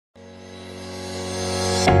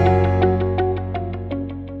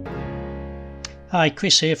Hi,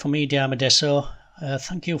 Chris here from EDRMedeso.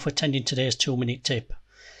 Thank you for attending today's 2-minute tip.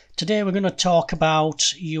 Today we're going to talk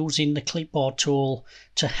about using the clipboard tool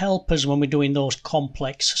to help us when we're doing those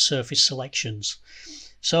complex surface selections.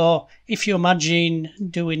 So if you imagine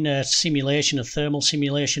doing a simulation, a thermal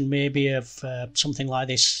simulation maybe of something like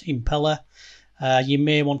this impeller, you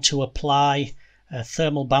may want to apply a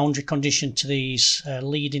thermal boundary condition to these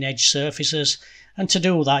leading edge surfaces, and to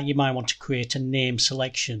do that you might want to create a name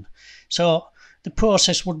selection. So the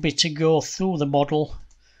process would be to go through the model,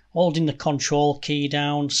 holding the control key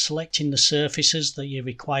down, selecting the surfaces that you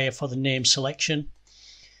require for the name selection.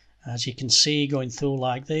 As you can see, going through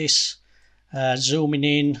like this, zooming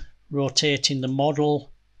in, rotating the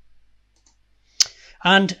model.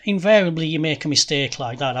 And invariably you make a mistake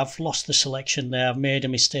like that. I've lost the selection there, I've made a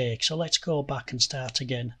mistake. So let's go back and start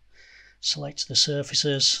again. Select the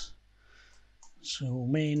surfaces,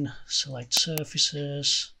 zoom in, select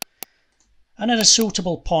surfaces. And at a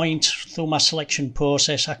suitable point through my selection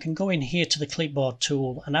process, I can go in here to the clipboard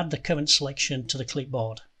tool and add the current selection to the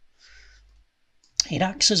clipboard. It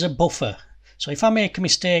acts as a buffer. So if I make a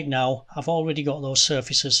mistake now, I've already got those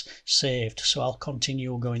surfaces saved. So I'll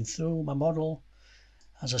continue going through my model.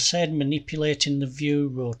 As I said, manipulating the view,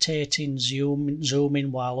 rotating,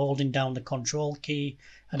 zooming while holding down the control key.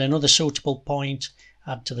 At another suitable point,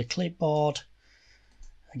 add to the clipboard.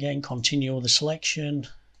 Again, continue the selection.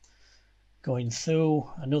 Going through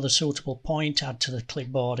another suitable point, add to the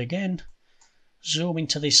clipboard again. Zoom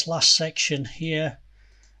into this last section here.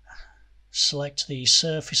 Select these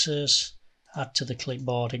surfaces, add to the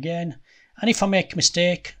clipboard again. And if I make a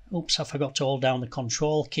mistake, oops, I forgot to hold down the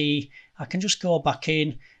control key, I can just go back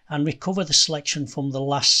in and recover the selection from the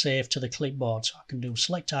last save to the clipboard. So I can do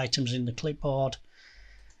select items in the clipboard,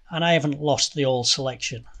 and I haven't lost the old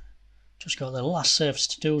selection. Just got the last surface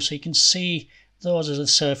to do, so you can see those are the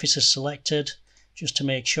surfaces selected. Just to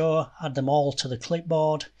make sure, add them all to the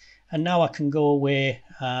clipboard, and now I can go away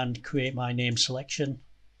and create my name selection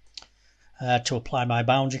to apply my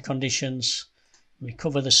boundary conditions.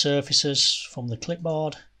 Recover the surfaces from the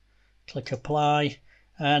clipboard, click apply,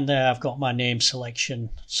 and there I've got my name selection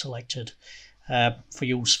selected for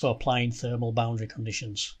use for applying thermal boundary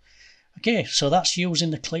conditions. Okay, so that's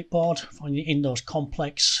using the clipboard in those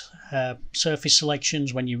complex surface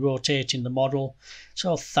selections when you're rotating the model.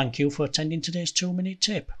 So thank you for attending today's 2-minute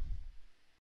tip.